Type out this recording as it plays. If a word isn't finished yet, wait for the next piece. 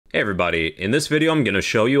Hey everybody, in this video I'm going to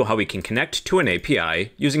show you how we can connect to an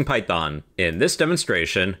API using Python. In this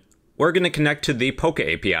demonstration, we're going to connect to the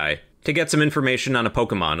Pokeapi to get some information on a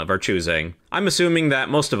Pokemon of our choosing. I'm assuming that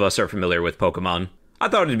most of us are familiar with Pokemon. I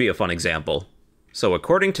thought it'd be a fun example. So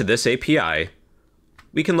according to this API,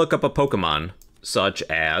 we can look up a Pokemon, such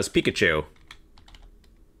as Pikachu.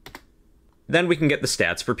 Then we can get the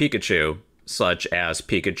stats for Pikachu, such as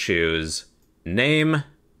Pikachu's name,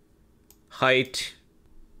 height,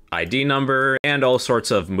 ID number, and all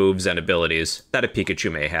sorts of moves and abilities that a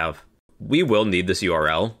Pikachu may have. We will need this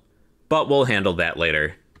URL, but we'll handle that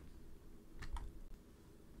later.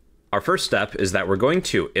 Our first step is that we're going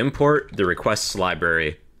to import the requests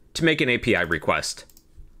library to make an API request.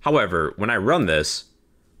 However, when I run this,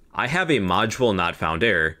 I have a module not found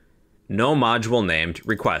error, no module named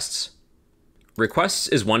requests. Requests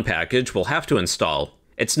is one package we'll have to install.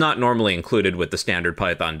 It's not normally included with the standard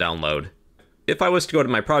Python download. If I was to go to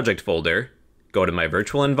my project folder, go to my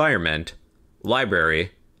virtual environment,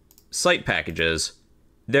 library, site packages,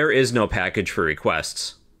 there is no package for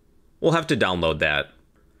requests. We'll have to download that.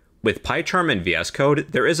 With PyCharm and VS Code,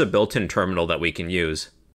 there is a built-in terminal that we can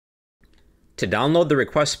use. To download the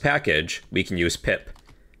requests package, we can use pip.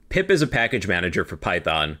 Pip is a package manager for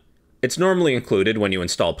Python. It's normally included when you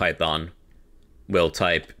install Python. We'll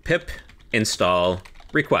type pip install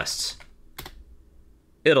requests.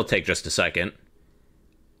 It'll take just a second.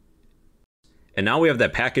 And now we have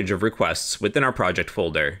that package of requests within our project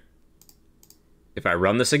folder. If I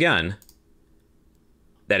run this again,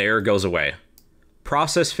 that error goes away.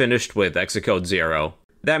 Process finished with execode 0.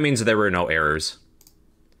 That means there were no errors.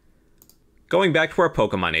 Going back to our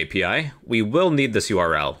Pokemon API, we will need this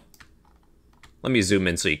URL. Let me zoom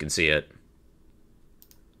in so you can see it.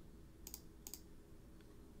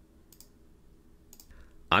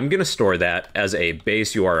 I'm going to store that as a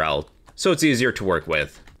base URL, so it's easier to work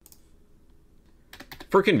with.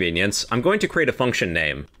 For convenience, I'm going to create a function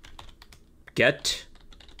name. Get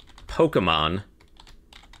Pokemon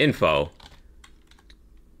info.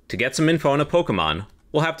 To get some info on a Pokemon,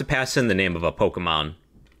 we'll have to pass in the name of a Pokemon.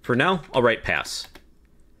 For now, I'll write pass.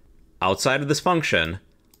 Outside of this function,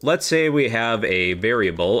 let's say we have a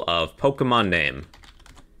variable of Pokemon name.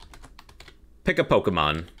 Pick a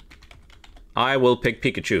Pokemon. I will pick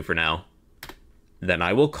Pikachu for now. Then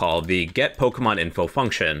I will call the getPokemonInfo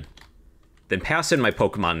function. Then pass in my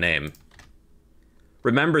Pokemon name.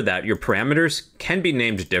 Remember that your parameters can be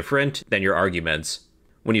named different than your arguments.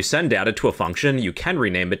 When you send data to a function, you can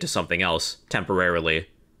rename it to something else, temporarily.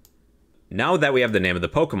 Now that we have the name of the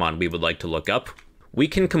Pokemon we would like to look up, we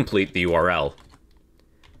can complete the URL.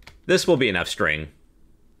 This will be an f-string.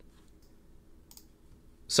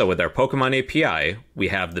 So with our Pokemon API, we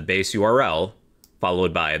have the base URL,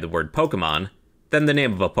 followed by the word Pokemon, then the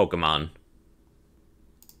name of a Pokemon.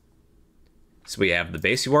 So we have the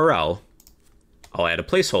base URL. I'll add a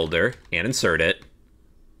placeholder and insert it,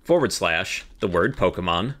 / the word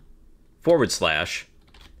Pokemon,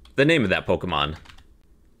 / the name of that Pokemon.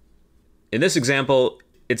 In this example,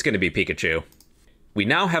 it's going to be Pikachu. We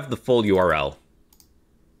now have the full URL.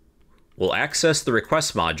 We'll access the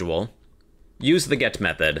request module, use the get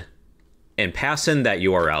method, and pass in that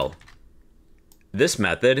URL. This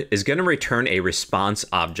method is going to return a response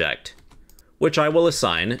object, which I will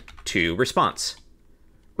assign to response.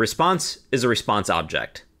 Response is a response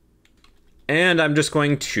object. And I'm just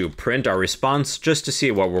going to print our response just to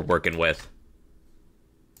see what we're working with.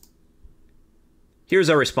 Here's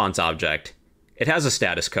our response object. It has a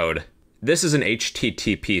status code. This is an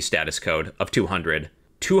HTTP status code of 200.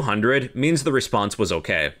 200 means the response was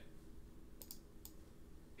okay.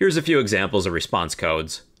 Here's a few examples of response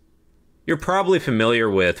codes. You're probably familiar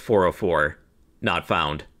with 404, not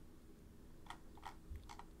found.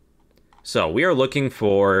 So we are looking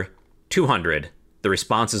for 200. The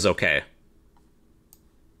response is okay.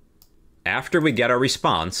 After we get our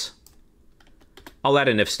response, I'll add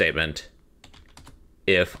an if statement.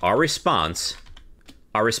 If our response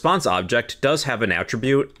object does have an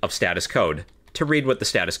attribute of status code to read what the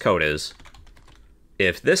status code is.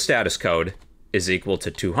 If this status code is equal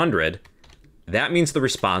to 200, that means the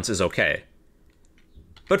response is okay.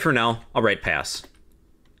 But for now, I'll write pass.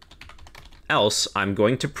 Else, I'm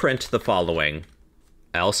going to print the following.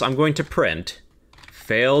 Else, I'm going to print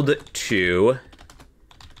failed to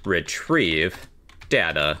retrieve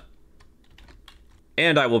data.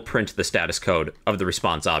 And I will print the status code of the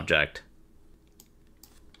response object.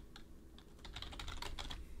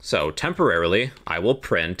 So temporarily, I will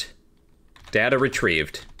print data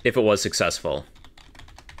retrieved if it was successful.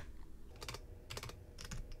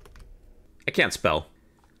 I can't spell.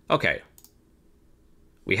 Okay.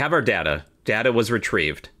 We have our data. Data was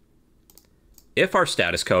retrieved. if our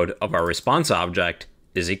status code of our response object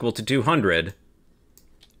is equal to 200,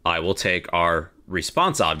 I will take our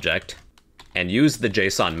response object and use the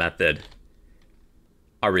JSON method.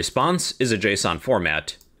 Our response is a JSON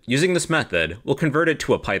format. Using this method, we'll convert it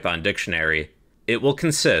to a Python dictionary. It will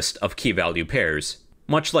consist of key-value pairs,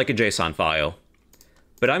 much like a JSON file.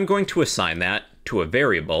 But I'm going to assign that to a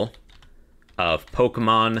variable of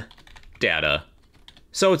Pokemon data,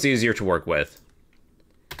 so it's easier to work with.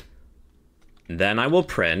 Then I will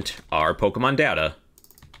print our Pokemon data.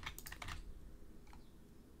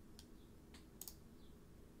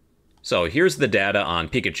 So here's the data on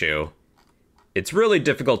Pikachu. It's really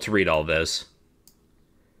difficult to read all this.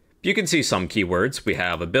 You can see some keywords. We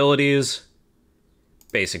have abilities,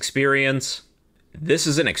 base experience. This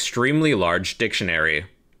is an extremely large dictionary.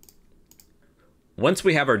 Once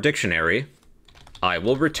we have our dictionary, I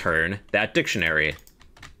will return that dictionary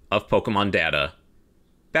of Pokemon data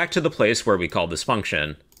back to the place where we call this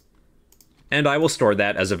function. And I will store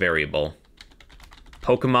that as a variable.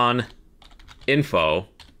 Pokemon info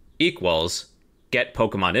equals get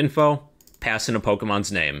Pokemon info, pass in a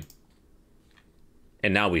Pokemon's name.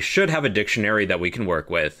 And now we should have a dictionary that we can work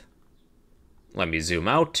with. Let me zoom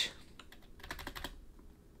out.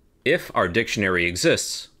 If our dictionary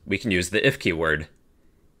exists, we can use the if keyword.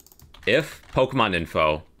 If Pokemon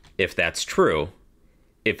info, if that's true.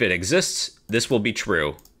 If it exists, this will be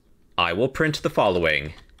true. I will print the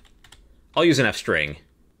following. I'll use an f string.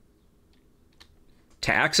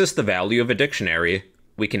 To access the value of a dictionary,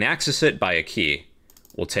 we can access it by a key.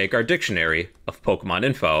 We'll take our dictionary of Pokemon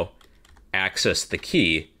info, access the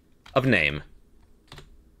key of name.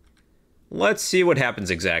 Let's see what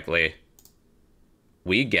happens exactly.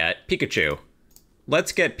 We get Pikachu.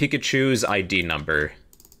 Let's get Pikachu's ID number.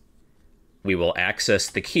 We will access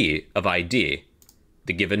the key of ID.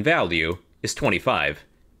 The given value is 25.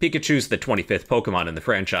 Pikachu's the 25th Pokemon in the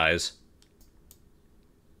franchise.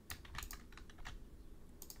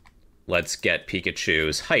 Let's get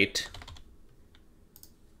Pikachu's height.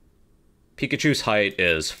 Pikachu's height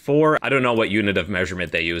is 4. I don't know what unit of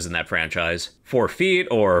measurement they use in that franchise. 4 feet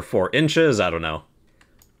or 4 inches? I don't know.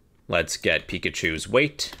 Let's get Pikachu's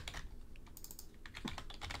weight.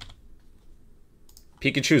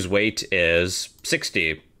 Pikachu's weight is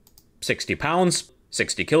 60 pounds,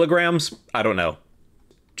 60 kilograms, I don't know.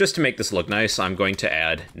 Just to make this look nice, I'm going to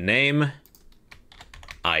add name,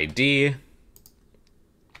 ID,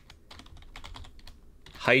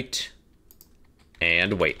 height,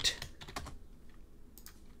 and weight.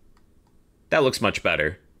 That looks much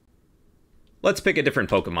better. Let's pick a different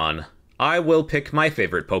Pokemon. I will pick my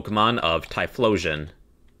favorite Pokemon of Typhlosion.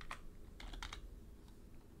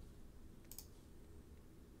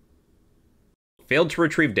 Failed to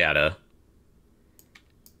retrieve data.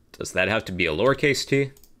 Does that have to be a lowercase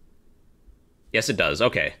t? Yes, it does.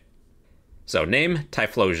 Okay. So name,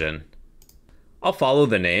 Typhlosion. I'll follow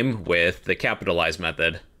the name with the capitalize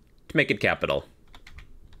method to make it capital.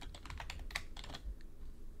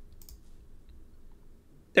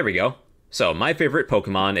 There we go. So my favorite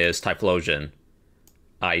Pokemon is Typhlosion.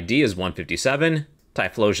 ID is 157,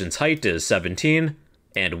 Typhlosion's height is 17,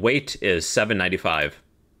 and weight is 795.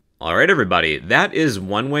 Alright everybody, that is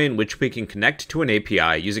one way in which we can connect to an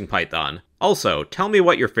API using Python. Also, tell me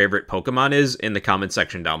what your favorite Pokemon is in the comment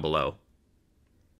section down below.